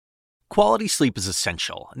Quality sleep is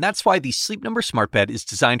essential, and that's why the Sleep Number Smart Bed is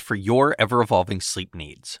designed for your ever-evolving sleep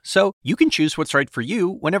needs. So you can choose what's right for you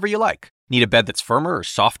whenever you like. Need a bed that's firmer or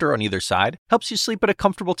softer on either side? Helps you sleep at a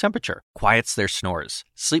comfortable temperature, quiets their snores.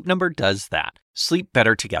 Sleep Number does that. Sleep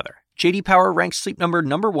better together. J.D. Power ranks Sleep Number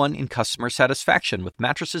 #1 in customer satisfaction with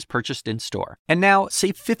mattresses purchased in-store. And now,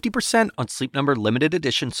 save 50% on Sleep Number limited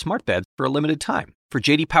edition smart beds for a limited time. For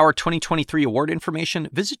J.D. Power 2023 award information,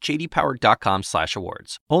 visit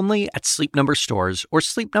jdpower.com/awards. Only at Sleep Number stores or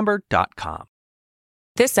sleepnumber.com.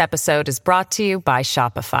 This episode is brought to you by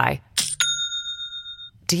Shopify.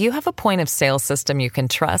 Do you have a point of sale system you can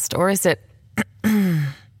trust, or is it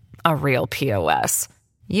a real POS?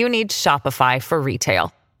 You need Shopify for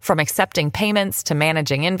retail. From accepting payments to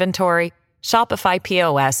managing inventory, Shopify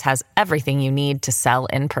POS has everything you need to sell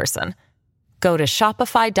in person. Go to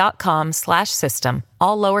shopify.com/system,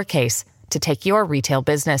 all lowercase, to take your retail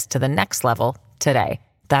business to the next level today.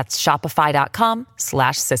 That's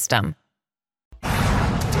shopify.com/system.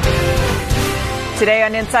 Today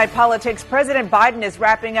on Inside Politics, President Biden is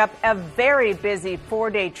wrapping up a very busy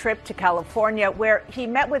 4-day trip to California, where he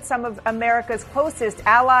met with some of America's closest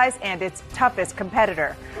allies and its toughest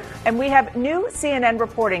competitor. And we have new CNN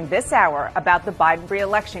reporting this hour about the Biden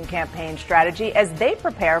re-election campaign strategy as they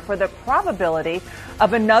prepare for the probability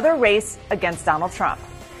of another race against Donald Trump.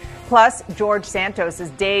 Plus, George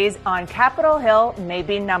Santos' days on Capitol Hill may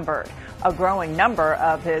be numbered. A growing number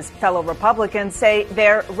of his fellow Republicans say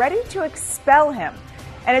they're ready to expel him.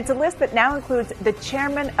 And it's a list that now includes the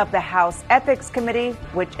chairman of the House Ethics Committee,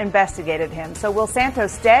 which investigated him. So will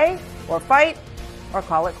Santos stay or fight or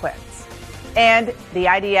call it quits? And the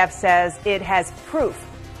IDF says it has proof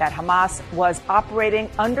that Hamas was operating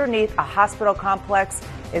underneath a hospital complex.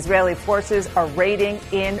 Israeli forces are raiding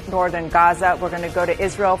in northern Gaza. We're going to go to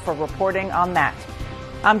Israel for reporting on that.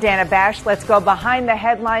 I'm Dana Bash. Let's go behind the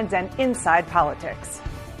headlines and inside politics.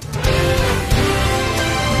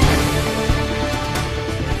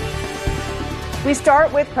 We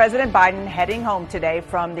start with President Biden heading home today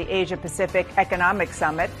from the Asia Pacific Economic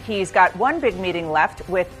Summit. He's got one big meeting left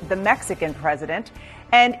with the Mexican president,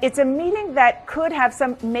 and it's a meeting that could have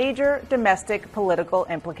some major domestic political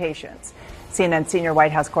implications. CNN senior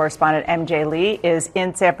White House correspondent MJ Lee is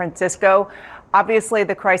in San Francisco. Obviously,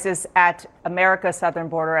 the crisis at America's southern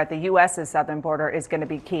border, at the U.S.'s southern border, is going to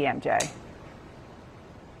be key, MJ.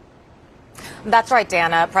 That's right,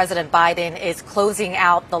 Dana. President Biden is closing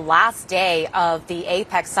out the last day of the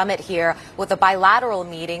APEC summit here with a bilateral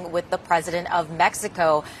meeting with the president of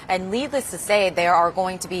Mexico. And needless to say, there are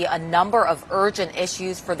going to be a number of urgent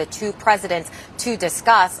issues for the two presidents to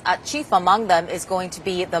discuss. Chief among them is going to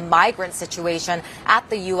be the migrant situation at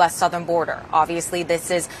the U.S. southern border. Obviously,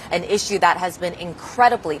 this is an issue that has been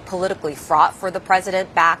incredibly politically fraught for the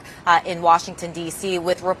president back in Washington, D.C.,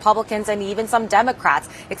 with Republicans and even some Democrats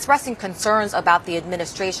expressing concerns about the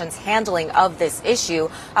administration's handling of this issue.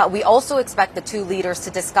 We also expect the two leaders to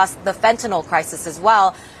discuss the fentanyl crisis as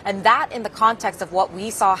well. And that, in the context of what we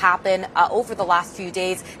saw happen over the last few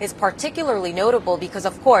days, is particularly notable because,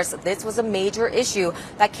 of course, this was a major issue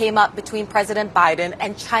that came up between President Biden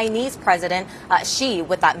and Chinese President Xi,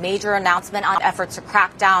 with that major announcement on efforts to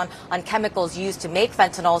crack down on chemicals used to make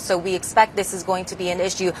fentanyl. So we expect this is going to be an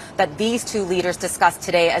issue that these two leaders discuss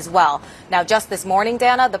today as well. Now, just this morning,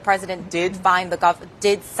 Dana, the president did sign the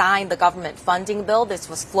government funding bill. This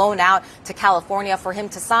was flown out to California for him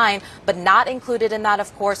to sign, but not included in that,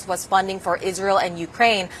 of course, was funding for Israel and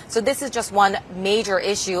Ukraine. So this is just one major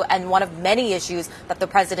issue and one of many issues that the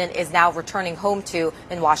president is now returning home to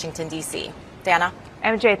in Washington, D.C. Dana?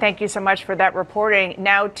 MJ, thank you so much for that reporting.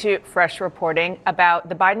 Now to fresh reporting about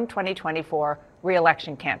the Biden 2024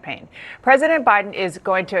 re-election campaign. President Biden is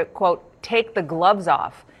going to, quote, take the gloves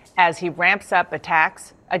off as he ramps up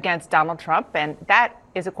attacks against Donald Trump. And that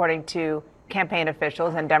is according to campaign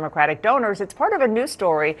officials and Democratic donors. It's part of a news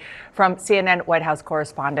story from CNN White House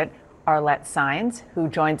correspondent Arlette Saenz, who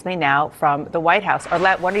joins me now from the White House.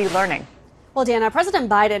 Arlette, what are you learning? Well, Dana, President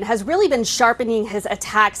Biden has really been sharpening his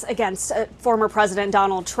attacks against former President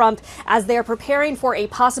Donald Trump as they're preparing for a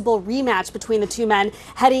possible rematch between the two men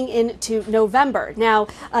heading into November. Now,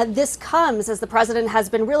 this comes as the president has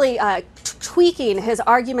been really tweaking his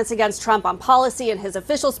arguments against Trump on policy and his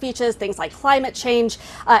official speeches, things like climate change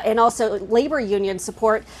and also labor union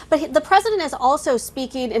support. But the president is also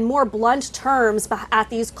speaking in more blunt terms at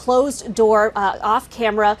these closed door, off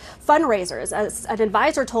camera fundraisers. As an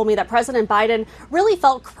advisor told me that President Biden Biden really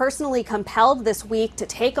felt personally compelled this week to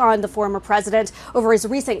take on the former president over his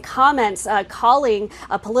recent comments calling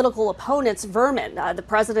political opponents vermin. The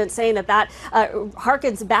president saying that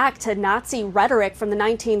harkens back to Nazi rhetoric from the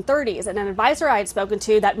 1930s. And an advisor I had spoken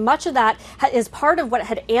to that much of that is part of what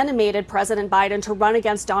had animated President Biden to run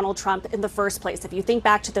against Donald Trump in the first place. If you think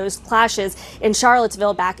back to those clashes in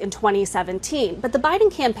Charlottesville back in 2017. But the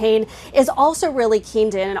Biden campaign is also really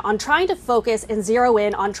keened in on trying to focus and zero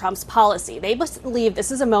in on Trump's policy. They believe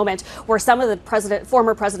this is a moment where some of the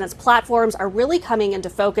former president's platforms are really coming into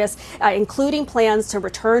focus, including plans to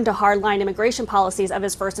return to hardline immigration policies of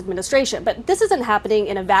his first administration. But this isn't happening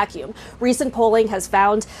in a vacuum. Recent polling has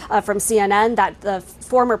found from CNN that the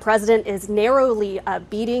former president is narrowly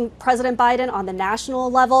beating President Biden on the national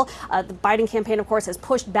level. The Biden campaign, of course, has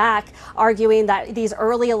pushed back, arguing that these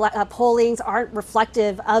early pollings aren't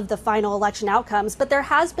reflective of the final election outcomes. But there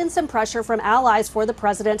has been some pressure from allies for the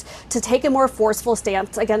president to take a more forceful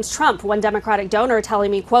stance against Trump. One Democratic donor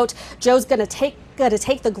telling me, quote, Joe's going to take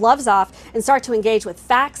the gloves off and start to engage with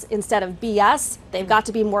facts instead of BS. They've got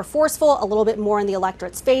to be more forceful, a little bit more in the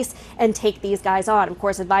electorate's face, and take these guys on. Of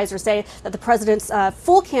course, advisors say that the president's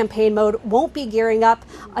full campaign mode won't be gearing up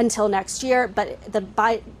until next year, but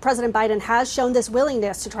President Biden has shown this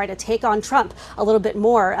willingness to try to take on Trump a little bit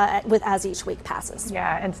more as each week passes.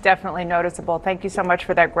 Yeah, it's definitely noticeable. Thank you so much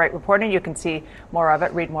for that great reporting. You can see more of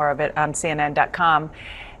it, read more of it on CNN.com.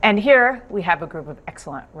 And here we have a group of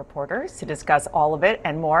excellent reporters to discuss all of it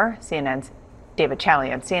and more. CNN's David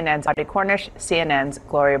Chalian, CNN's Audie Cornish, CNN's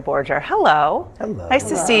Gloria Borger. Hello. Hello. Nice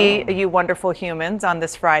to see you wonderful humans on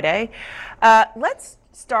this Friday. Let's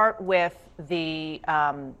start with the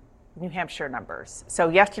New Hampshire numbers. So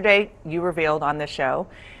yesterday you revealed on this show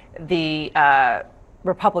the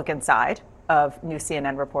Republican side of new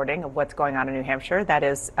CNN reporting of what's going on in New Hampshire. That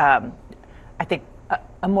is, I think,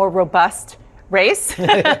 a more robust race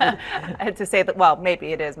to say that, well,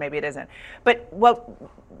 maybe it is, maybe it isn't. But what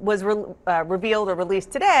was revealed or released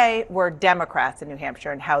today were Democrats in New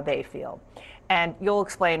Hampshire and how they feel. And you'll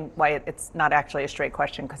explain why it's not actually a straight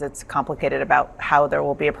question, because it's complicated about how there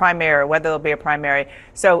will be a primary or whether there'll be a primary.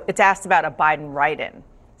 So it's asked about a Biden write-in,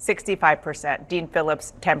 65%, Dean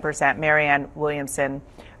Phillips, 10%, Marianne Williamson,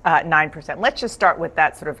 9%. Let's just start with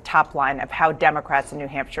that sort of top line of how Democrats in New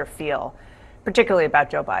Hampshire feel, particularly about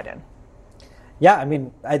Joe Biden. Yeah, I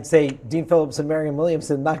mean, I'd say Dean Phillips and Marianne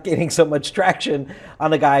Williamson not getting so much traction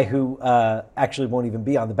on a guy who actually won't even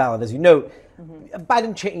be on the ballot. As you note,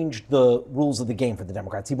 Biden changed the rules of the game for the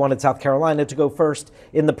Democrats. He wanted South Carolina to go first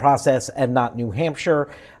in the process and not New Hampshire.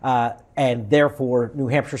 And therefore, New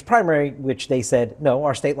Hampshire's primary, which they said, no,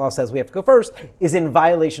 our state law says we have to go first, is in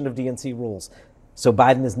violation of DNC rules. So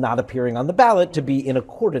Biden is not appearing on the ballot to be in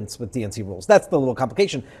accordance with DNC rules. That's the little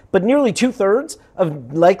complication. But nearly 2/3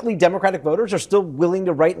 of likely Democratic voters are still willing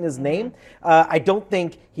to write in his name. I don't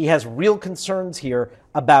think he has real concerns here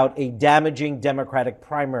about a damaging Democratic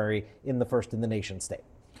primary in the first in the nation state.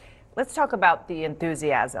 Let's talk about the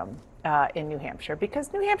enthusiasm in New Hampshire,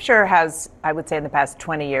 because New Hampshire has, I would say, in the past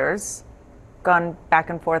 20 years, gone back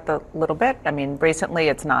and forth a little bit. I mean, recently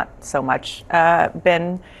it's not so much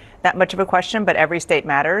been that much of a question, but every state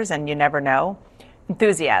matters and you never know.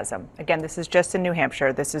 Enthusiasm. Again, this is just in New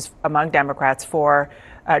Hampshire. This is among Democrats for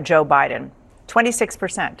Joe Biden.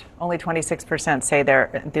 26%, only 26% say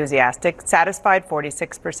they're enthusiastic. Satisfied,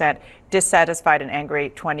 46%. Dissatisfied and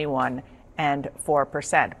angry, 21% and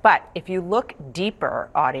 4%. But if you look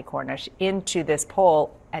deeper, Audie Cornish, into this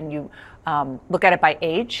poll and you look at it by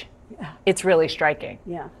age, it's really striking.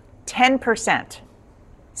 10%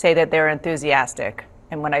 say that they're enthusiastic.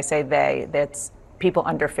 And when I say they, that's people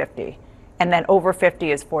under 50. And then over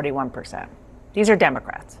 50 is 41%. These are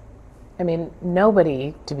Democrats. I mean,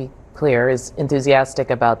 nobody, to be clear, is enthusiastic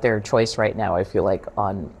about their choice right now. I feel like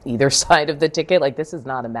on either side of the ticket, like this is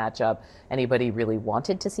not a matchup anybody really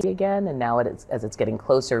wanted to see again. And now as it's getting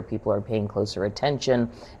closer, people are paying closer attention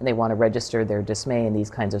and they want to register their dismay in these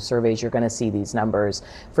kinds of surveys. You're going to see these numbers.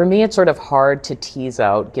 For me, it's sort of hard to tease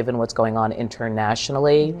out, given what's going on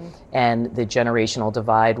internationally and the generational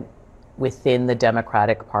divide within the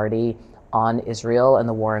Democratic Party on Israel and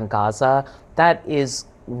the war in Gaza. That is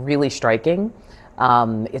really striking.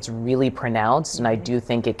 It's really pronounced, and I do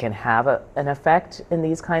think it can have an effect in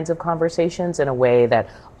these kinds of conversations in a way that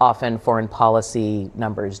often foreign policy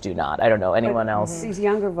numbers do not. I don't know, anyone else? These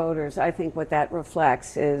younger voters, I think what that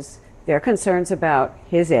reflects is their concerns about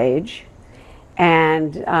his age,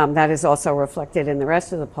 and that is also reflected in the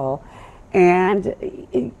rest of the poll. And,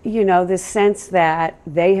 you know, this sense that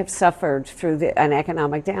they have suffered through an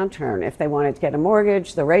economic downturn. If they wanted to get a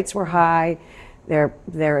mortgage, the rates were high.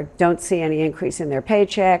 They don't see any increase in their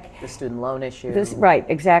paycheck. The student loan issue. Right,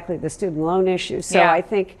 exactly, the student loan issue. So Yeah. I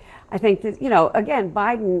think that, again,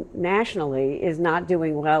 Biden nationally is not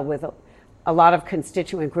doing well with a lot of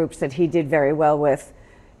constituent groups that he did very well with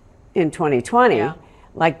in 2020, Yeah.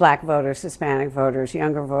 like black voters, Hispanic voters,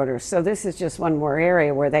 younger voters. So this is just one more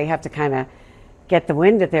area where they have to kind of get the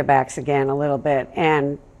wind at their backs again a little bit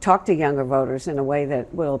and talk to younger voters in a way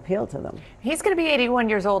that will appeal to them. He's going to be 81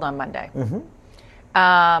 years old on Monday.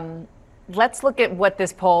 Let's look at what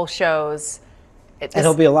this poll shows. And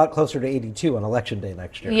he'll be a lot closer to 82 on Election Day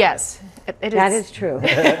next year. Yes, it is. That is true.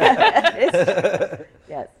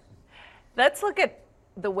 Yes. Let's look at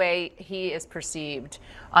the way he is perceived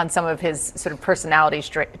on some of his sort of personality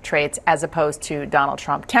traits as opposed to Donald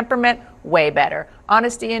Trump. Temperament, way better.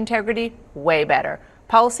 Honesty, integrity, way better.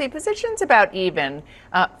 Policy positions, about even.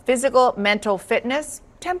 Physical, mental fitness,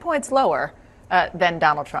 10 points lower than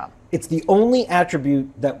Donald Trump. It's the only attribute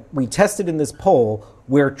that we tested in this poll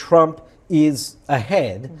where Trump is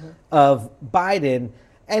ahead of Biden.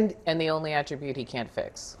 And the only attribute he can't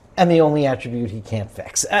fix. And the only attribute he can't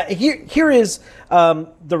fix. Here is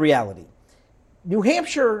the reality. New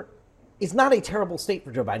Hampshire is not a terrible state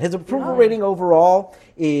for Joe Biden. His approval rating overall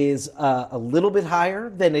is a little bit higher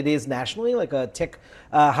than it is nationally, like a tick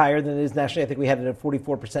higher than it is nationally. I think we had it at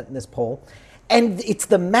 44% in this poll. And it's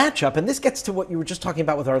the matchup, and this gets to what you were just talking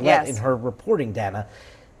about with Arlette in her reporting, Dana.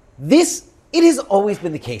 It has always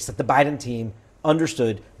been the case that the Biden team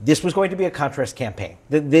understood this was going to be a contrast campaign.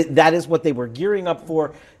 That is what they were gearing up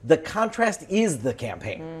for. The contrast is the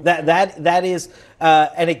campaign. That is,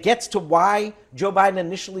 and it gets to why Joe Biden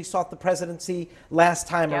initially sought the presidency last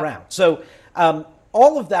time around. So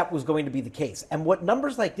all of that was going to be the case. And what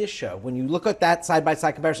numbers like this show, when you look at that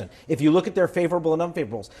side-by-side comparison, if you look at their favorable and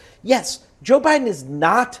unfavorables, yes, Joe Biden is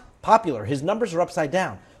not popular. His numbers are upside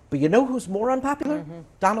down. But you know who's more unpopular?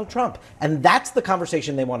 Donald Trump. And that's the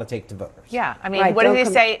conversation they want to take to voters. Yeah, I mean, what do they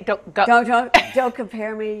say? Don't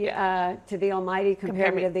compare me to the almighty,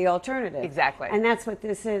 compare me to the alternative. Exactly. And that's what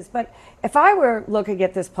this is. But if I were looking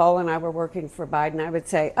at this poll and I were working for Biden, I would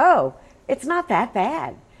say, oh, it's not that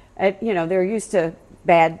bad. They're used to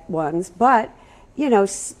bad ones, but,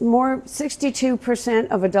 62%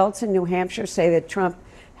 of adults in New Hampshire say that Trump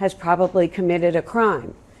has probably committed a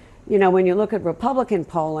crime. When you look at Republican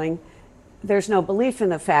polling, there's no belief in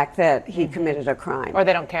the fact that he committed a crime. Or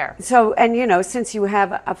they don't care. So, since you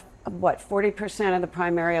have 40% of the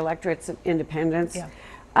primary electorate's independents,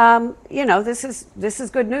 this is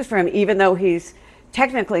good news for him, even though he's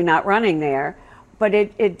technically not running there. But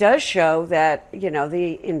it does show that,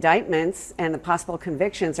 the indictments and the possible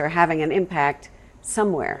convictions are having an impact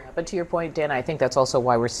somewhere. But to your point, Dan, I think that's also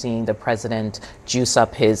why we're seeing the president juice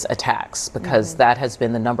up his attacks, because that has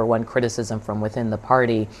been the number one criticism from within the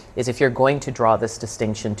party, is if you're going to draw this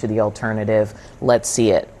distinction to the alternative, let's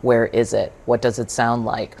see it. Where is it? What does it sound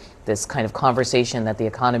like? This kind of conversation that the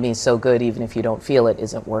economy is so good, even if you don't feel it,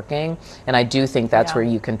 isn't working. And I do think that's where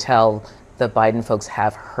you can tell the Biden folks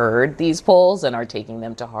have heard these polls and are taking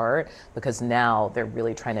them to heart, because now they're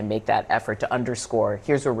really trying to make that effort to underscore,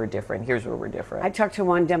 here's where we're different, here's where we're different. I talked to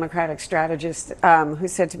one Democratic strategist who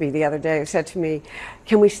said to me the other day,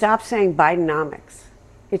 can we stop saying Bidenomics?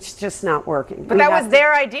 It's just not working. But that was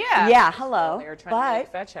their idea. Yeah, hello. They were trying to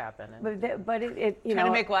make fetch happen. But it Trying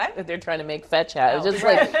to make what? They're trying to make fetch happen. It's just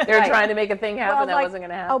like they're trying to make a thing happen that wasn't going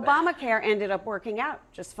to happen. Obamacare ended up working out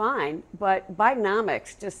just fine, but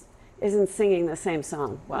Bidenomics just isn't singing the same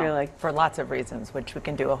song, really. For lots of reasons, which we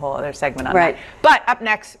can do a whole other segment on. Right. That. But up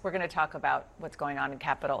next, we're going to talk about what's going on in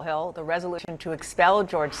Capitol Hill, the resolution to expel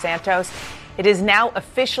George Santos. It has now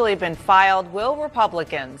officially been filed. Will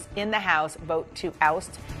Republicans in the House vote to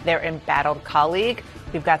oust their embattled colleague?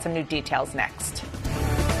 We've got some new details next.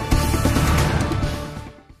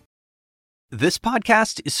 This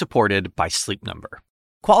podcast is supported by Sleep Number.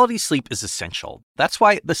 Quality sleep is essential. That's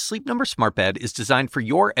why the Sleep Number Smart Bed is designed for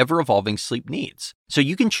your ever-evolving sleep needs, so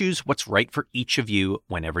you can choose what's right for each of you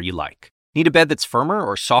whenever you like. Need a bed that's firmer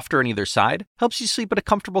or softer on either side? Helps you sleep at a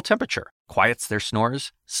comfortable temperature. Quiets their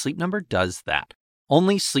snores? Sleep Number does that.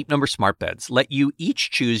 Only Sleep Number Smart Beds let you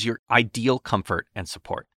each choose your ideal comfort and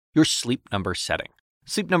support, your Sleep Number setting.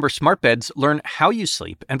 Sleep Number Smart Beds learn how you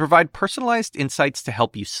sleep and provide personalized insights to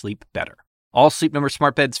help you sleep better. All Sleep Number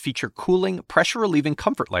Smart Beds feature cooling, pressure-relieving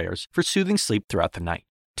comfort layers for soothing sleep throughout the night.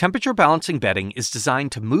 Temperature-balancing bedding is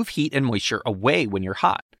designed to move heat and moisture away when you're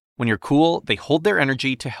hot. When you're cool, they hold their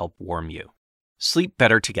energy to help warm you. Sleep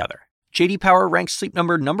better together. J.D. Power ranks Sleep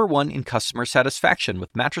Number #1 in customer satisfaction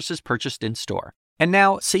with mattresses purchased in-store. And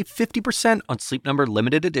now, save 50% on Sleep Number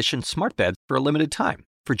limited edition smart beds for a limited time.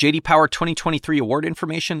 For JD Power 2023 award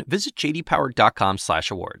information, visit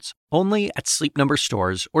jdpower.com/awards. Only at Sleep Number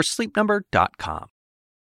stores or sleepnumber.com.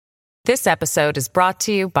 This episode is brought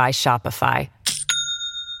to you by Shopify.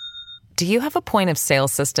 Do you have a point of sale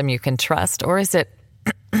system you can trust, or is it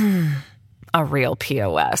a real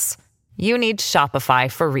POS? You need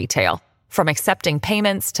Shopify for retail. From accepting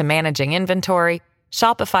payments to managing inventory,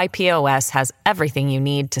 Shopify POS has everything you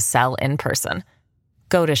need to sell in person.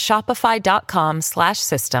 Go to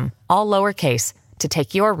shopify.com/system, all lowercase, to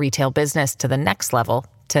take your retail business to the next level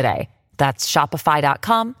today. That's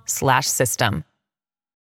shopify.com/system.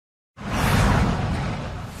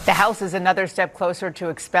 The House is another step closer to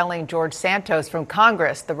expelling George Santos from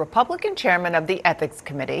Congress. The Republican chairman of the Ethics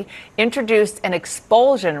Committee introduced an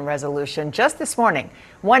expulsion resolution just this morning,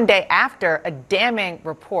 one day after a damning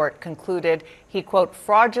report concluded he, quote,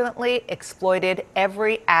 fraudulently exploited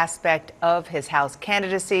every aspect of his House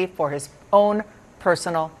candidacy for his own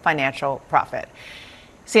personal financial profit.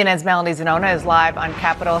 CNN's Melanie Zanona is live on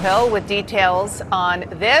Capitol Hill with details on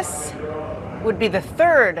this. Would be the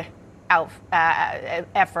third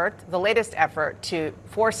effort, the latest effort to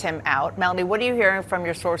force him out. Melanie, what are you hearing from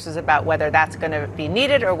your sources about whether that's going to be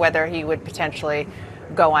needed or whether he would potentially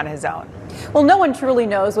go on his own? Well, no one truly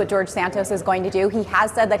knows what George Santos is going to do. He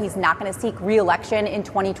has said that he's not going to seek re-election in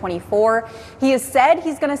 2024. He has said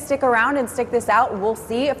he's going to stick around and stick this out. We'll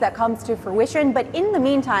see if that comes to fruition. But in the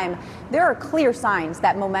meantime, there are clear signs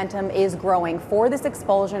that momentum is growing for this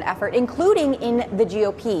expulsion effort, including in the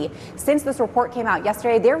GOP. Since this report came out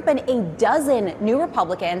yesterday, there have been a dozen new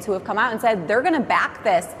Republicans who have come out and said they're going to back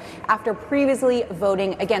this after previously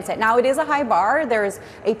voting against it. Now, it is a high bar. There's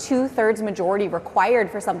a 2/3 majority required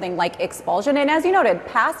for something like expulsion. And as you noted,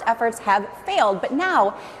 past efforts have failed. But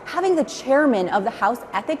now having the chairman of the House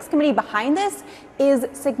Ethics Committee behind this is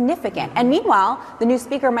significant. And meanwhile, the new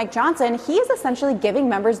Speaker, Mike Johnson, he is essentially giving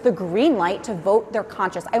members the green light to vote their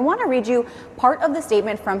conscience. I want to read you part of the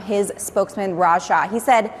statement from his spokesman, Raj Shah. He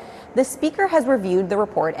said, "The Speaker has reviewed the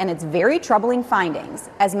report and its very troubling findings.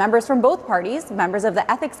 As members from both parties, members of the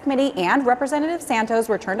Ethics Committee and Representative Santos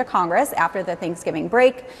return to Congress after the Thanksgiving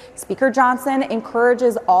break, Speaker Johnson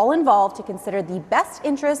encourages all involved to consider the best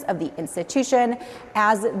interests of the institution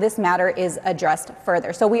as this matter is addressed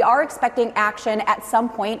further." So we are expecting action at some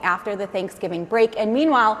point after the Thanksgiving break. And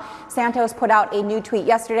meanwhile, Santos put out a new tweet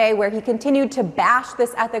yesterday where he continued to bash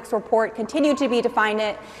this ethics report, continued to be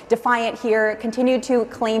defiant here, continued to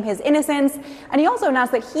claim his innocence. And he also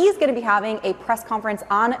announced that he's going to be having a press conference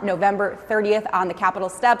on November 30th on the Capitol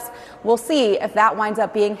steps. We'll see if that winds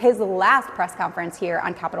up being his last press conference here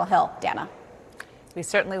on Capitol Hill. Dana. We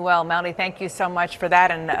certainly will. Melanie, thank you so much for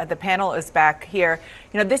that. And the panel is back here.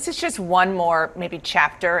 You know, this is just one more maybe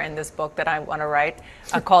chapter in this book that I want to write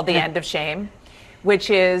called The End of Shame, which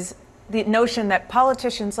is the notion that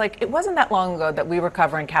politicians, like, it wasn't that long ago that we were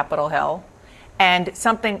covering Capitol Hill and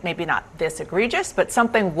something, maybe not this egregious, but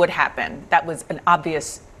something would happen that was an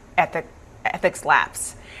obvious ethics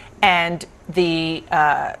lapse. And the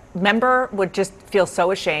member would just feel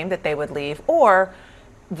so ashamed that they would leave, or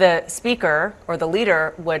the speaker or the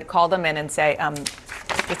leader would call them in and say,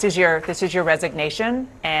 this is your resignation,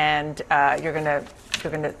 and you're going to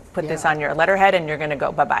put this on your letterhead and you're going to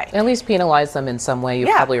go bye-bye. At least penalize them in some way. You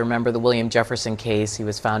probably remember the William Jefferson case. He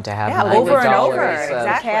was found to have $90 over and over.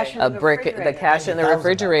 The cash in the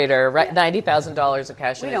refrigerator, right? $90,000 of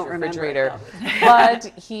cash in his refrigerator.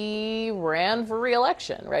 But he ran for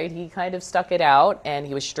re-election, right? He kind of stuck it out, and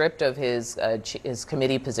he was stripped of his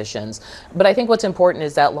committee positions. But I think what's important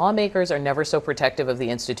is that lawmakers are never so protective of the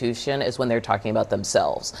institution as when they're talking about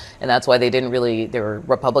themselves. And that's why there were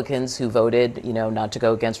Republicans who voted, not to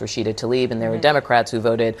go against Rashida Tlaib, and there were Democrats who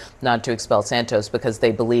voted not to expel Santos because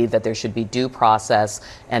they believe that there should be due process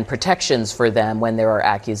and protections for them when there are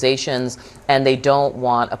accusations, and they don't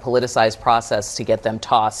want a politicized process to get them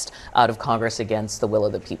tossed out of Congress against the will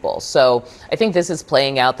of the people. So I think this is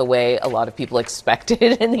playing out the way a lot of people expected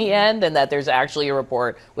in the end, and that there's actually a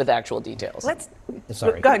report with actual details.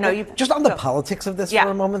 Sorry. Go ahead. No, just on the politics of this for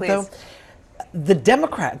a moment, please. though. The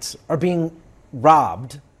Democrats are being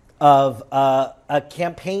robbed of a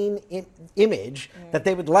campaign image that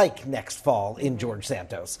they would like next fall in George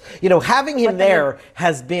Santos. Having him there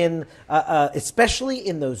has been, especially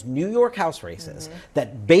in those New York House races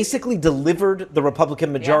that basically delivered the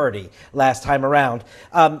Republican majority last time around.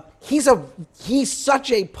 He's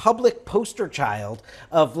such a public poster child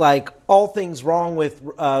of like all things wrong with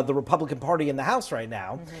the Republican Party in the House right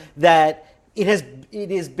now that it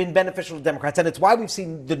has been beneficial to Democrats, and it's why we've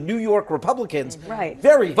seen the New York Republicans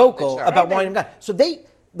very vocal about wanting him gone. So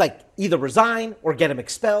like either resign or get him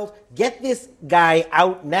expelled. Get this guy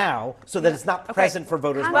out now so that it's not present for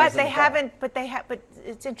voters. But they haven't. But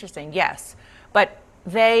it's interesting. Yes, but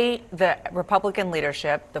the Republican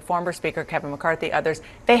leadership, the former Speaker Kevin McCarthy, others,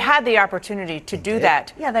 they had the opportunity to do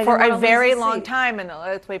that for a very long time. And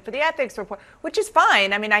let's wait for the ethics report, which is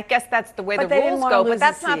fine. I mean, I guess that's the way the rules go. But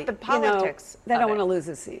that's not the politics. They don't want to lose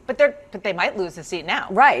a seat. But they might lose a seat now.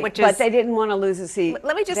 Right. But they didn't want to lose a seat.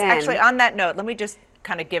 Let me just actually, on that note, let me just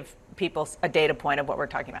kind of give people a data point of what we're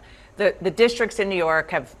talking about. The districts in New York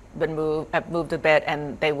have moved a bit,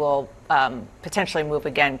 and they will potentially move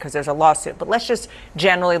again because there's a lawsuit. But let's just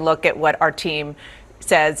generally look at what our team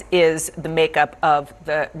says is the makeup of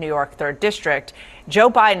the New York 3rd District. Joe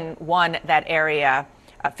Biden won that area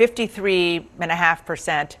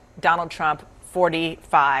 53.5%, Donald Trump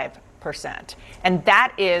 45%. And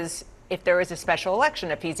that is, if there is a special election,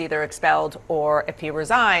 if he's either expelled or if he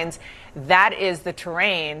resigns, that is the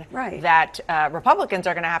terrain that Republicans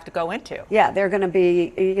are going to have to go into. Yeah, they're going to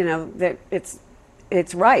be,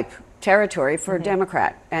 it's ripe territory for a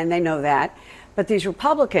Democrat, and they know that. But these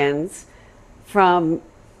Republicans from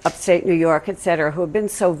upstate New York, et cetera, who have been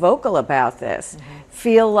so vocal about this,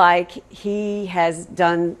 feel like he has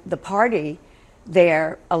done the party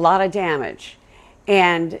there a lot of damage.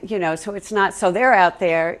 And, so it's not, so they're out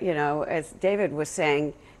there, as David was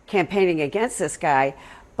saying, campaigning against this guy.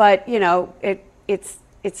 But,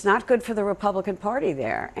 it's not good for the Republican Party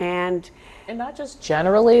there. And not just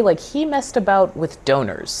generally, like he messed about with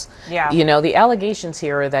donors. Yeah. The allegations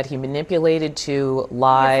here are that he manipulated to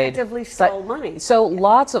lie. Effectively stole money. So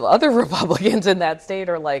lots of other Republicans in that state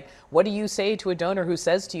are like, what do you say to a donor who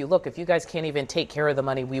says to you, look, if you guys can't even take care of the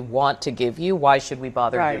money we want to give you, why should we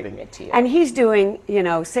bother giving it to you? And he's doing,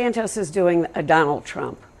 Santos is doing a Donald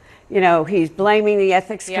Trump. He's blaming the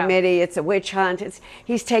ethics committee. It's a witch hunt.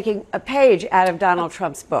 He's taking a page out of Donald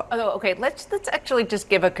Trump's book. Okay, let's actually just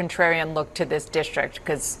give a contrarian look to this district,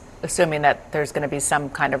 because assuming that there's going to be some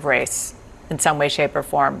kind of race in some way, shape, or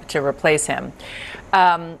form to replace him.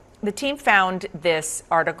 The team found this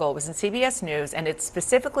article. It was in CBS News, and it's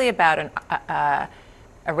specifically about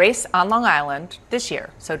a race on Long Island this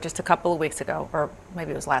year, so just a couple of weeks ago, or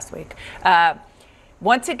maybe it was last week.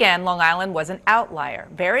 Once again, Long Island was an outlier.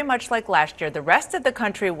 Very much like last year, the rest of the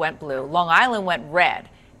country went blue. Long Island went red.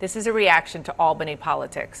 This is a reaction to Albany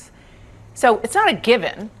politics. So it's not a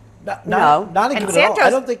given. Not a given and at all. Santos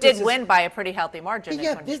I don't think did win by a pretty healthy margin.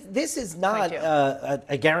 Yeah, this is not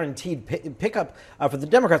a guaranteed pickup for the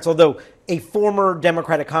Democrats, although a former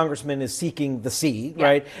Democratic congressman is seeking the seat,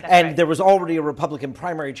 right? And there was already a Republican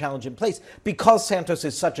primary challenge in place. Because Santos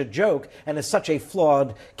is such a joke and is such a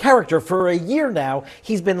flawed character, for a year now,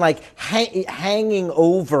 he's been like hanging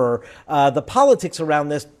over the politics around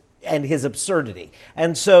this and his absurdity.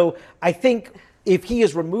 And so I think if he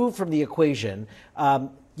is removed from the equation,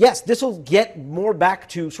 yes, this will get more back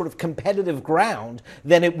to sort of competitive ground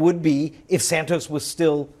than it would be if Santos was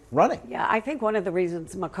still running. Yeah, I think one of the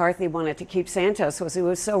reasons McCarthy wanted to keep Santos was he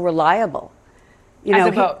was so reliable.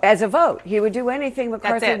 As a vote. He would do anything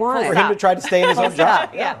McCarthy wanted. For him to try to stay in his own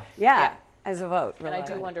job. Yeah. As a vote. And I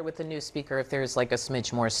do wonder with the new speaker if there's like a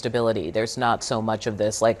smidge more stability. There's not so much of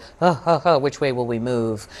this like, which way will we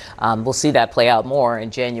move? We'll see that play out more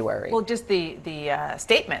in January. Well, just the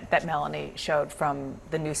statement that Melanie showed from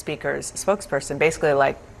the new speaker's spokesperson, basically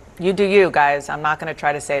like, you do you, guys. I'm not going to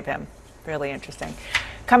try to save him. Really interesting.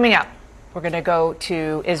 Coming up, we're going to go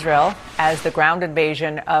to Israel as the ground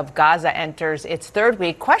invasion of Gaza enters its third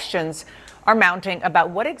week. Questions are mounting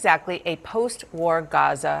about what exactly a post-war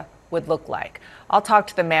Gaza would look like. I'll talk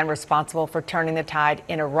to the man responsible for turning the tide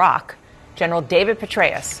in Iraq. General David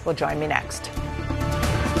Petraeus will join me next.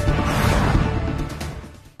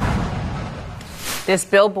 This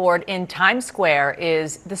billboard in Times Square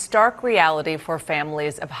is the stark reality for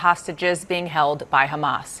families of hostages being held by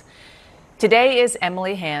Hamas. Today is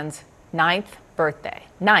Emily Hand's 9th birthday.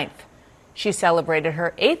 9th. She celebrated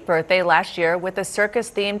her 8th birthday last year with a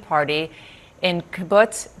circus-themed party in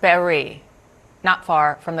Kibbutz Be'eri, not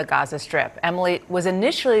far from the Gaza Strip. Emily was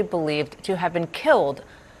initially believed to have been killed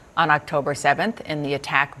on October 7th in the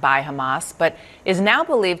attack by Hamas, but is now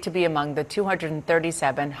believed to be among the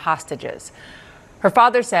 237 hostages. Her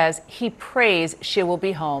father says he prays she will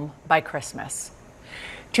be home by Christmas.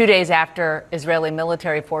 2 days after Israeli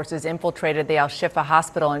military forces infiltrated the Al-Shifa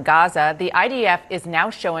hospital in Gaza, the IDF is now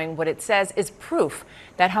showing what it says is proof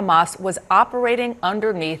that Hamas was operating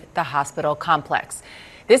underneath the hospital complex.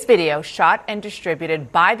 This video, shot and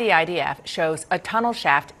distributed by the IDF, shows a tunnel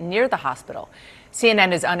shaft near the hospital.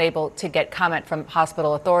 CNN is unable to get comment from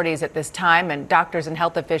hospital authorities at this time, and doctors and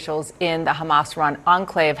health officials in the Hamas-run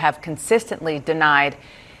enclave have consistently denied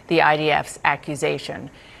the IDF's accusation.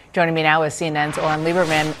 Joining me now is CNN's Oren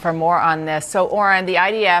Lieberman for more on this. So, Oren, the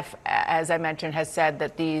IDF, as I mentioned, has said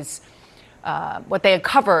that these, what they had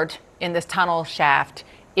covered in this tunnel shaft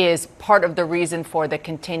is part of the reason for the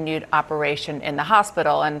continued operation in the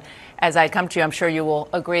hospital. And as I come to you, I'm sure you will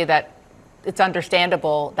agree that it's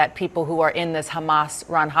understandable that people who are in this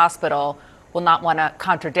Hamas-run hospital will not want to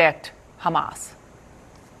contradict Hamas.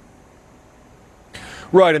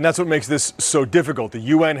 Right, and that's what makes this so difficult. The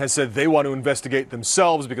UN has said they want to investigate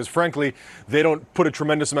themselves because, frankly, they don't put a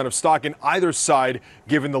tremendous amount of stock in either side,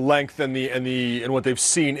 given the length and what they've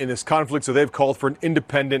seen in this conflict. So they've called for an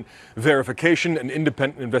independent verification, an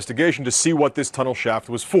independent investigation to see what this tunnel shaft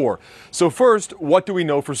was for. So first, what do we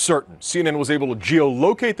know for certain? CNN was able to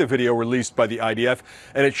geolocate the video released by the IDF,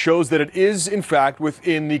 and it shows that it is, in fact,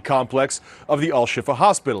 within the complex of the Al-Shifa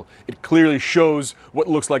hospital. It clearly shows what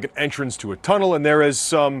looks like an entrance to a tunnel, and there is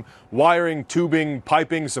some wiring, tubing,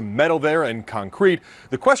 piping, some metal there, and concrete.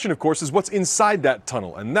 The question, of course, is what's inside that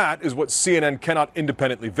tunnel, and that is what CNN cannot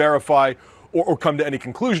independently verify or come to any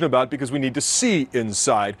conclusion about because we need to see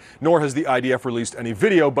inside, nor has the IDF released any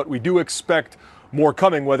video, but we do expect more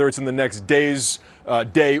coming, whether it's in the next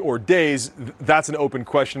day or days. That's an open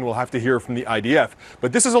question. We'll have to hear from the IDF.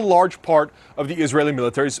 But this is a large part of the Israeli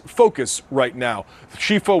military's focus right now.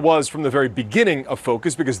 Shifa was from the very beginning a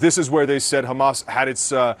focus because this is where they said Hamas had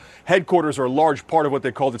its headquarters, or a large part of what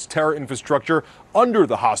they called its terror infrastructure, under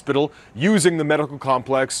the hospital, using the medical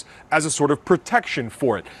complex as a sort of protection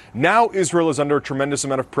for it. Now Israel is under a tremendous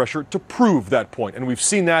amount of pressure to prove that point, and we've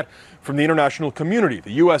seen that from the international community.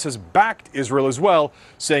 The U.S. has backed Israel as well,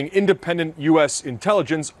 saying independent U.S.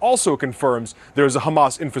 intelligence also confirms there's a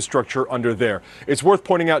Hamas infrastructure under there. It's worth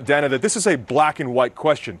pointing out, Dana, that this is a black and white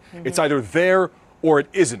question. It's either there or it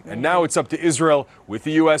isn't. And now it's up to Israel, with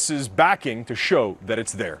the U.S.'s backing, to show that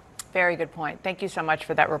it's there. Very good point. Thank you so much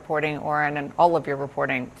for that reporting, Oren, and all of your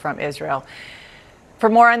reporting from Israel. For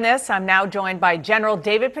more on this, I'm now joined by General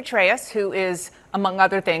David Petraeus, who is, among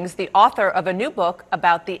other things, the author of a new book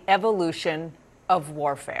about the evolution of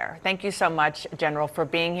warfare. Thank you so much, General, for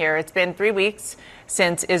being here. It's been 3 weeks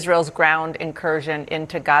since Israel's ground incursion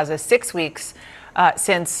into Gaza, 6 weeks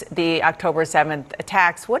since the October 7th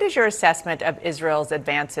attacks. What is your assessment of Israel's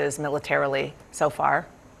advances militarily so far?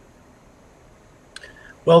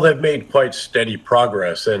 Well, they've made quite steady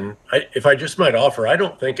progress. And if I just might offer, I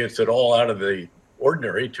don't think it's at all out of the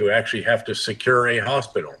ordinary to actually have to secure a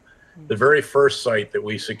hospital. The very first site that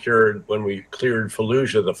we secured when we cleared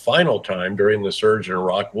Fallujah the final time during the surge in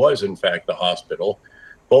Iraq was, in fact, the hospital,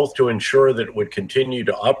 both to ensure that it would continue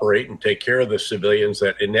to operate and take care of the civilians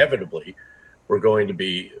that inevitably were going to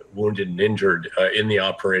be wounded and injured in the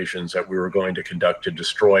operations that we were going to conduct to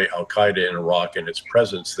destroy al-Qaeda in Iraq and its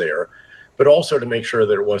presence there, but also to make sure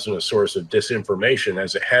that it wasn't a source of disinformation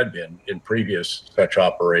as it had been in previous such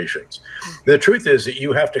operations. The truth is that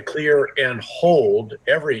you have to clear and hold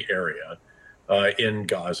every area in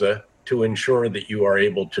Gaza to ensure that you are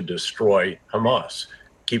able to destroy Hamas.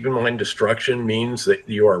 Keep in mind, destruction means that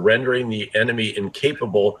you are rendering the enemy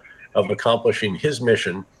incapable of accomplishing his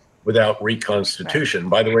mission without reconstitution.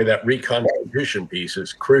 By the way, that reconstitution piece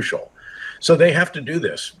is crucial. So they have to do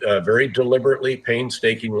this very deliberately,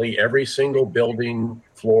 painstakingly, every single building,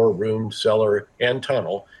 floor, room, cellar, and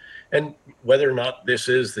tunnel. And whether or not this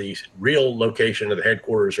is the real location of the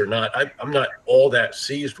headquarters or not, I'm not all that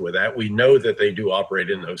seized with that. We know that they do operate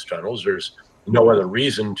in those tunnels. There's no other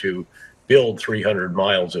reason to build 300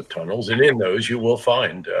 miles of tunnels. And in those, you will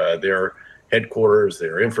find their headquarters,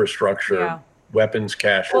 their infrastructure, weapons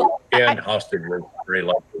caches, and hostages. Very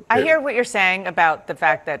likely. I hear what you're saying about the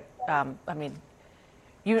fact that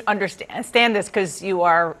you understand this because you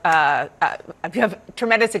have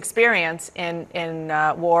tremendous experience in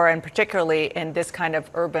war, and particularly in this kind of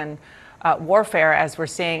urban warfare, as we're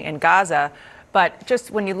seeing in Gaza. But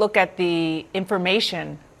just when you look at the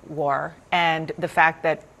information war and the fact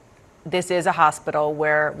that this is a hospital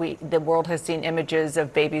where the world has seen images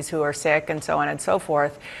of babies who are sick and so on and so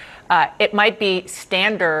forth, it might be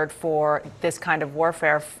standard for this kind of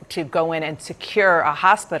warfare to go in and secure a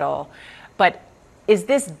hospital. But is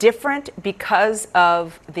this different because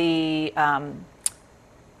of the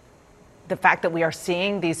fact that we are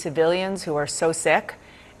seeing these civilians who are so sick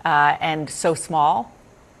and so small?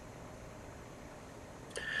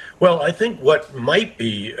 Well, I think what might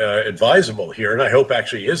be advisable here, and I hope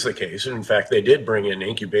actually is the case, and in fact, they did bring in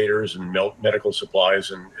incubators and medical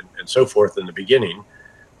supplies and so forth in the beginning,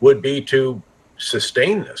 would be to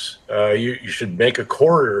sustain this. You should make a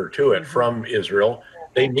corridor to it from Israel.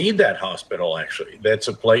 They need that hospital, actually. That's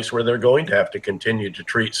a place where they're going to have to continue to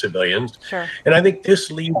treat civilians. Sure. And I think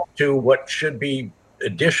this leads to what should be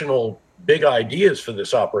additional big ideas for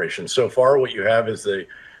this operation. So far, what you have is the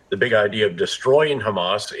big idea of destroying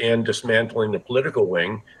Hamas and dismantling the political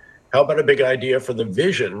wing. How about a big idea for the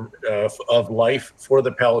vision of life for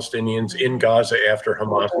the Palestinians in Gaza after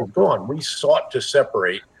Hamas is gone? We sought to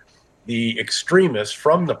separate the extremists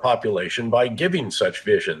from the population by giving such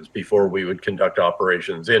visions before we would conduct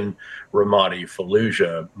operations in Ramadi,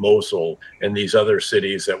 Fallujah, Mosul, and these other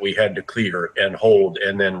cities that we had to clear and hold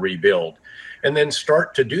and then rebuild. And then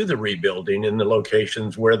start to do the rebuilding in the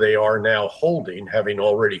locations where they are now holding, having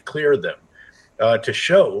already cleared them, to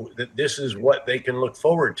show that this is what they can look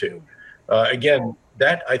forward to. Again,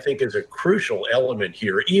 that I think is a crucial element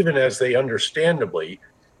here, even as they understandably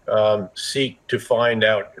seek to find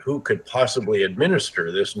out who could possibly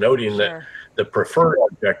administer this, noting that the preferred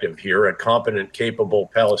objective here, a competent,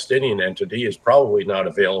 capable Palestinian entity, is probably not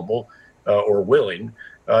available or willing,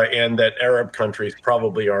 and that Arab countries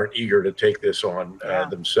probably aren't eager to take this on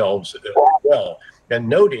themselves as well. And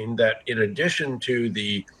noting that in addition to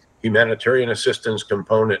the humanitarian assistance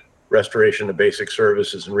component, restoration of basic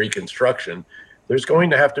services and reconstruction, there's going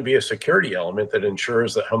to have to be a security element that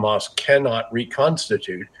ensures that Hamas cannot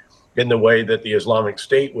reconstitute in the way that the Islamic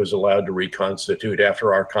State was allowed to reconstitute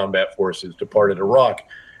after our combat forces departed Iraq,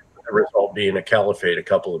 the result being a caliphate a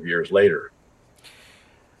couple of years later.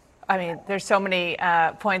 I mean, there's so many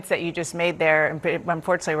points that you just made there, and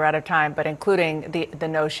unfortunately we're out of time, but including the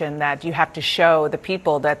notion that you have to show the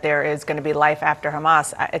people that there is going to be life after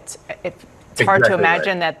Hamas. It's hard to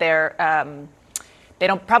imagine that they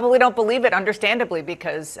probably don't believe it, understandably,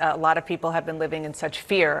 because a lot of people have been living in such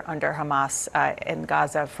fear under Hamas in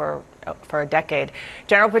Gaza for a decade.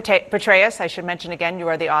 General Petraeus, I should mention again, you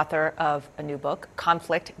are the author of a new book,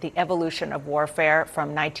 Conflict: The Evolution of Warfare from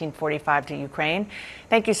 1945 to Ukraine.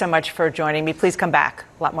 Thank you so much for joining me. Please come back.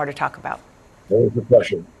 A lot more to talk about. It was a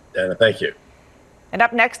pleasure, Dana. Thank you. And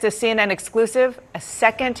up next is CNN exclusive. A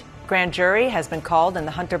second grand jury has been called in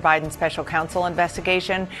the Hunter Biden special counsel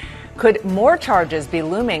investigation. Could more charges be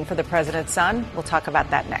looming for the president's son? We'll talk about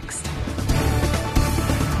that next.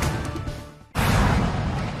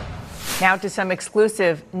 Now to some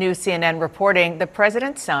exclusive new CNN reporting. The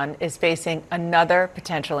president's son is facing another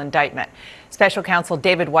potential indictment. Special counsel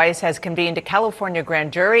David Weiss has convened a California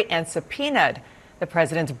grand jury and subpoenaed the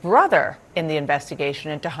president's brother in the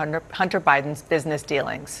investigation into Hunter Biden's business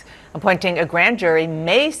dealings. Appointing a grand jury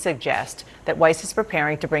may suggest that Weiss is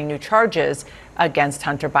preparing to bring new charges against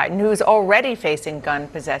Hunter Biden, who is already facing gun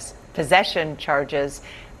possession charges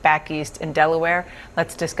back east in Delaware.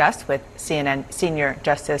 Let's discuss with CNN senior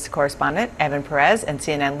justice correspondent Evan Perez and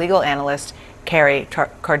CNN legal analyst Carrie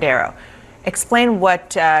Cordero. Explain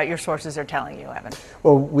what your sources are telling you, Evan.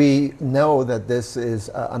 Well, we know that this is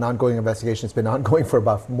an ongoing investigation. It's been ongoing for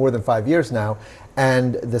about more than 5 years now,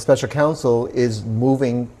 and the special counsel is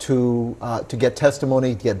moving to get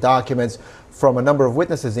testimony, to get documents from a number of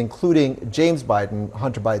witnesses, including James Biden,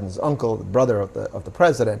 Hunter Biden's uncle, the brother of the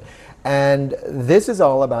president. And this is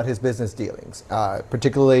all about his business dealings,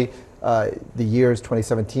 particularly the years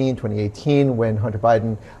 2017, 2018, when Hunter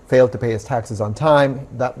Biden failed to pay his taxes on time.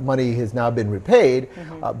 That money has now been repaid,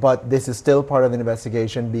 but this is still part of an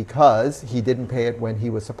investigation because he didn't pay it when he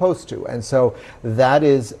was supposed to. And so that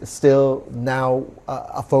is still now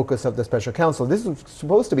a focus of the special counsel. This was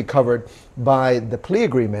supposed to be covered by the plea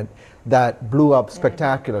agreement that blew up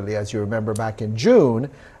spectacularly, as you remember, back in June.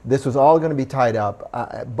 This was all going to be tied up,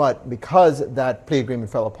 but because that plea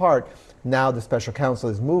agreement fell apart, now the special counsel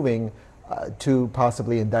is moving to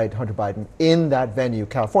possibly indict Hunter Biden in that venue,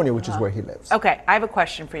 California, which is where he lives. Okay, I have a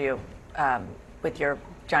question for you with your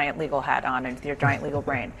giant legal hat on and with your giant legal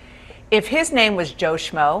brain. If his name was Joe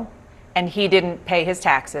Schmo and he didn't pay his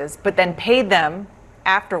taxes, but then paid them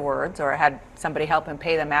afterwards or had somebody help him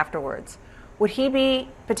pay them afterwards, would he be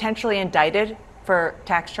potentially indicted for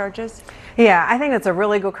tax charges? Yeah, I think that's a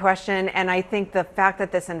really good question. And I think the fact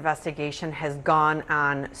that this investigation has gone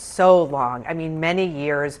on so long, I mean, many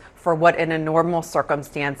years, for what in a normal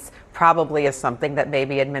circumstance probably is something that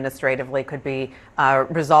maybe administratively could be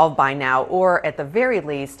resolved by now, or at the very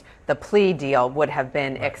least, the plea deal would have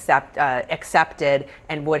been accepted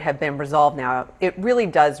and would have been resolved now. It really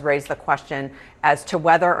does raise the question as to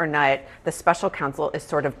whether or not the special counsel is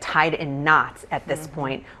sort of tied in knots at this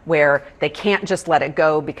point, where they can't just let it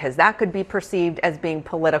go because that could be perceived as being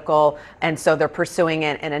political, and so they're pursuing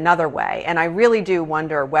it in another way. And I really do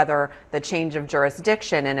wonder whether the change of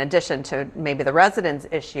jurisdiction, in addition to maybe the residence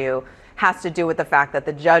issue, has to do with the fact that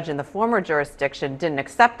the judge in the former jurisdiction didn't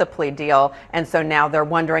accept the plea deal. And so now they're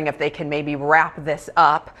wondering if they can maybe wrap this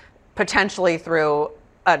up potentially through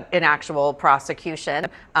an actual prosecution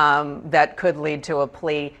that could lead to a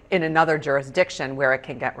plea in another jurisdiction where it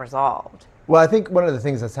can get resolved. Well, I think one of the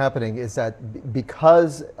things that's happening is that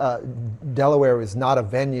because Delaware is not a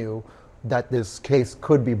venue that this case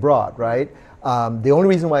could be brought, right? The only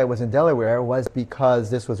reason why it was in Delaware was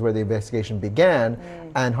because this was where the investigation began,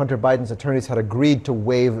 and Hunter Biden's attorneys had agreed to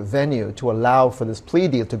waive venue to allow for this plea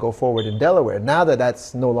deal to go forward in Delaware. Now that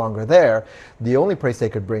that's no longer there, the only place they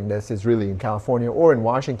could bring this is really in California or in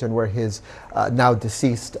Washington, where his now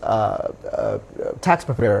deceased tax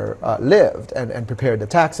preparer lived and prepared the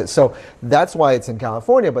taxes. So that's why it's in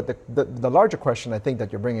California. But the larger question I think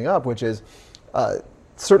that you're bringing up, which is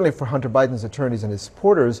certainly for Hunter Biden's attorneys and his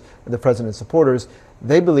supporters, the president's supporters,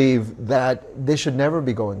 they believe that this should never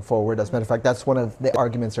be going forward. As a matter of fact, that's one of the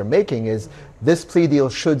arguments they're making, is this plea deal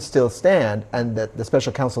should still stand and that the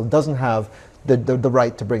special counsel doesn't have the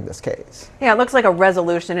right to bring this case. Yeah, it looks like a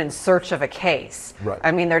resolution in search of a case. Right.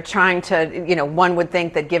 I mean, they're trying to, one would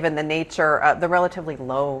think that given the nature, the relatively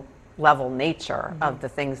low level nature of the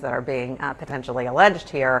things that are being potentially alleged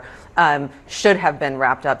here, should have been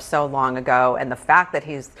wrapped up so long ago. And the fact that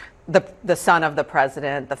he's the son of the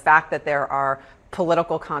president, the fact that there are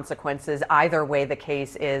political consequences either way the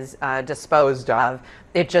case is disposed of,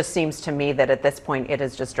 it just seems to me that at this point it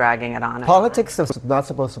is just dragging it on. Politics is not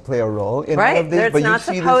supposed to play a role in all of this, it's but not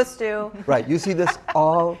you see supposed this, to. Right, you see this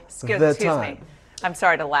all the time. Me. I'm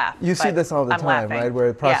sorry to laugh. You see this all the time, laughing. right?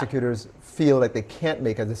 Where prosecutors feel like they can't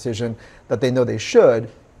make a decision that they know they should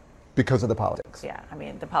because of the politics. Yeah, I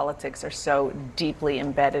mean, the politics are so deeply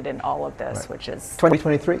embedded in all of this, which is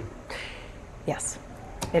 2023. Yes,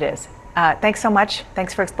 it is. Thanks so much.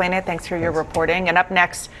 Thanks for explaining it. Thanks for your reporting. And up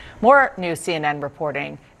next, more new CNN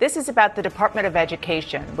reporting. This is about the Department of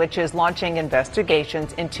Education, which is launching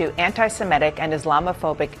investigations into anti-Semitic and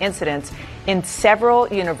Islamophobic incidents in several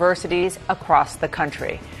universities across the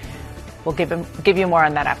country. We'll give you more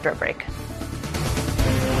on that after a break.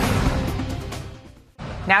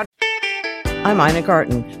 Now, I'm Ina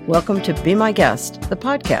Garten. Welcome to Be My Guest, the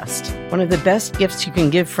podcast. One of the best gifts you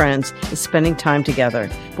can give friends is spending time together.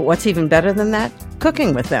 But what's even better than that?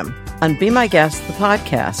 Cooking with them. On Be My Guest, the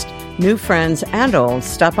podcast, new friends and old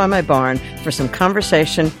stop by my barn for some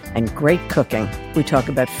conversation and great cooking. We talk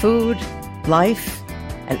about food, life,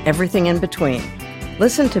 and everything in between.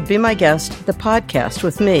 Listen to Be My Guest, the podcast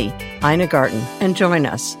with me, Ina Garten, and join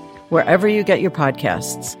us wherever you get your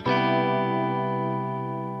podcasts.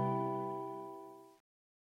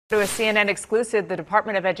 To a CNN exclusive, the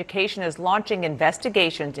Department of Education is launching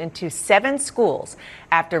investigations into 7 schools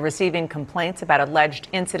after receiving complaints about alleged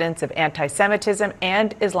incidents of anti-Semitism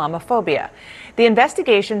and Islamophobia. The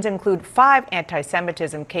investigations include 5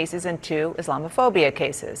 anti-Semitism cases and 2 Islamophobia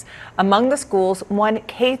cases. Among the schools, 1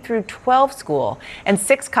 K-12 school and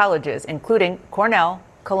 6 colleges, including Cornell,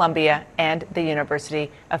 Columbia, and the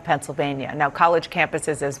University of Pennsylvania. Now, college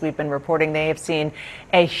campuses, as we've been reporting, they have seen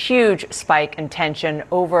a huge spike in tension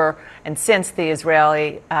over and since the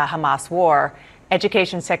Israeli-Hamas war.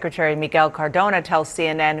 Education Secretary Miguel Cardona tells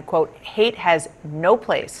CNN, quote, hate has no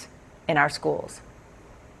place in our schools.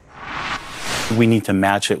 We need to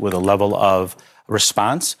match it with a level of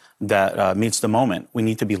response that meets the moment. We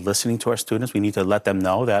need to be listening to our students. We need to let them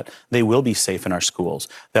know that they will be safe in our schools,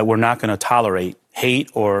 that we're not going to tolerate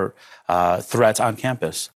hate or threats on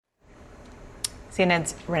campus.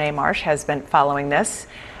 CNN's Renee Marsh has been following this.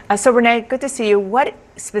 So, Renee, good to see you. What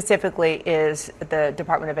specifically is the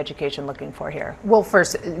Department of Education looking for here? Well,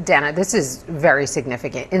 first, Dana, this is very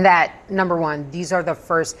significant in that, number one, these are the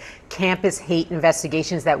first campus hate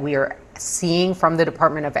investigations that we are seeing from the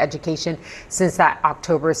Department of Education since that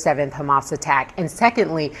October 7th Hamas attack. And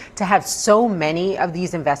secondly, to have so many of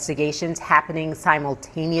these investigations happening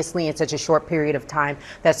simultaneously in such a short period of time,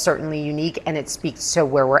 that's certainly unique, and it speaks to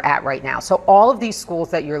where we're at right now. So all of these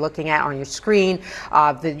schools that you're looking at on your screen,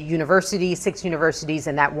 the university, 6 universities,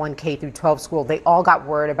 and that 1 K-12 school, they all got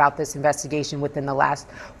word about this investigation within the last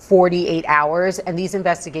 48 hours. And these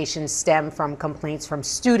investigations stem from complaints from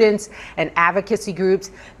students and advocacy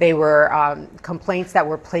groups. They were complaints that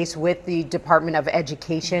were placed with the Department of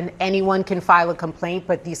Education. Anyone can file a complaint,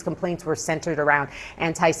 but these complaints were centered around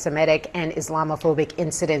anti-Semitic and Islamophobic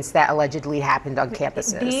incidents that allegedly happened on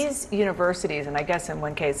campuses. These universities, and I guess in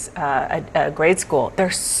one case a grade school,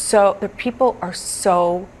 the people are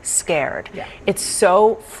so scared. Yeah. It's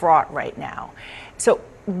so fraught right now. So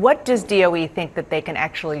what does DOE think that they can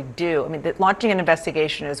actually do? I mean, launching an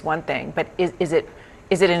investigation is one thing, but is it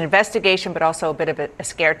Is it an investigation, but also a bit of a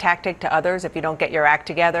scare tactic to others? If you don't get your act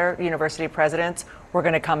together, university presidents, we're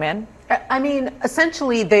going to come in? I mean,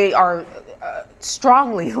 essentially, they are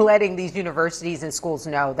strongly letting these universities and schools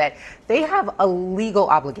know that they have a legal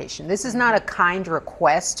obligation. This is not a kind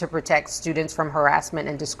request to protect students from harassment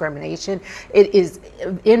and discrimination. It is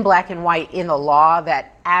in black and white in the law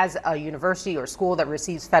that as a university or school that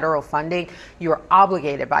receives federal funding, you're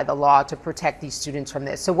obligated by the law to protect these students from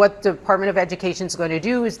this. So what the Department of Education is going to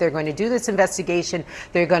do is they're going to do this investigation.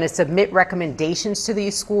 They're going to submit recommendations to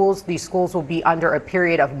these schools. These schools will be under a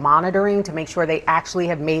period of monitoring to make sure they actually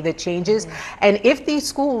have made the changes. And if these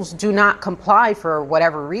schools do not comply for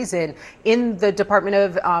whatever reason, in the Department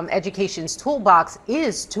of Education's toolbox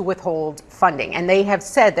is to withhold funding. And they have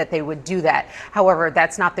said that they would do that. However,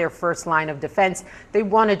 that's not their first line of defense. They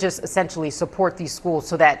want to just essentially support these schools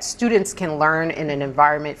so that students can learn in an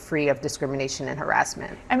environment free of discrimination and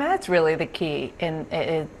harassment. I mean, that's really the key.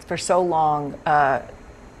 For so long,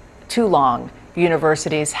 too long,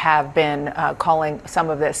 universities have been calling some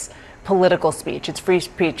of this political speech. It's free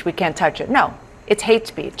speech. We can't touch it. No, it's hate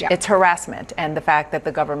speech. Yeah. It's harassment. And the fact that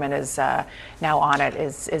the government is now on it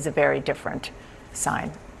is a very different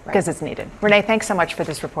sign. Because it's needed. Renee, thanks so much for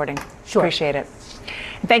this reporting. Sure. Appreciate it.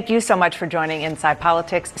 Thank you so much for joining Inside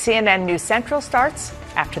Politics. CNN News Central starts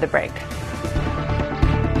after the break.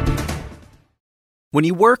 When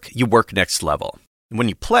you work next level. And when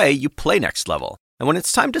you play next level. And when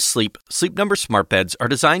it's time to sleep, Sleep Number smart beds are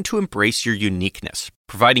designed to embrace your uniqueness,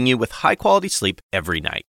 providing you with high-quality sleep every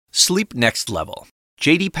night. Sleep next level.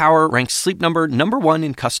 J.D. Power ranks Sleep Number #1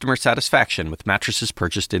 in customer satisfaction with mattresses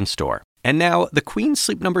purchased in-store. And now, the Queen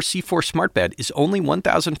Sleep Number C4 smart bed is only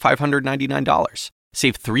 $1,599.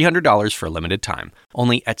 Save $300 for a limited time,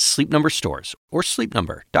 only at Sleep Number stores or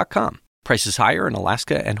sleepnumber.com. Prices higher in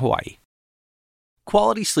Alaska and Hawaii.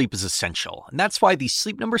 Quality sleep is essential, and that's why the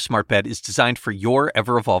Sleep Number smart bed is designed for your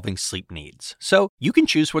ever-evolving sleep needs. So you can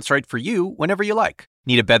choose what's right for you whenever you like.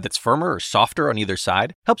 Need a bed that's firmer or softer on either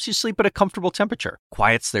side? Helps you sleep at a comfortable temperature.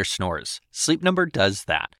 Quiets their snores. Sleep Number does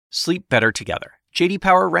that. Sleep better together. J.D.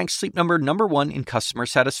 Power ranks Sleep Number #1 in customer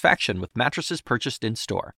satisfaction with mattresses purchased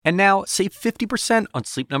in-store. And now, save 50% on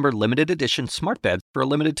Sleep Number limited edition smart beds for a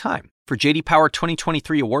limited time. For J.D. Power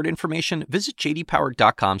 2023 award information, visit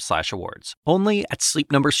jdpower.com/awards. Only at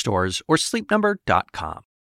Sleep Number stores or sleepnumber.com.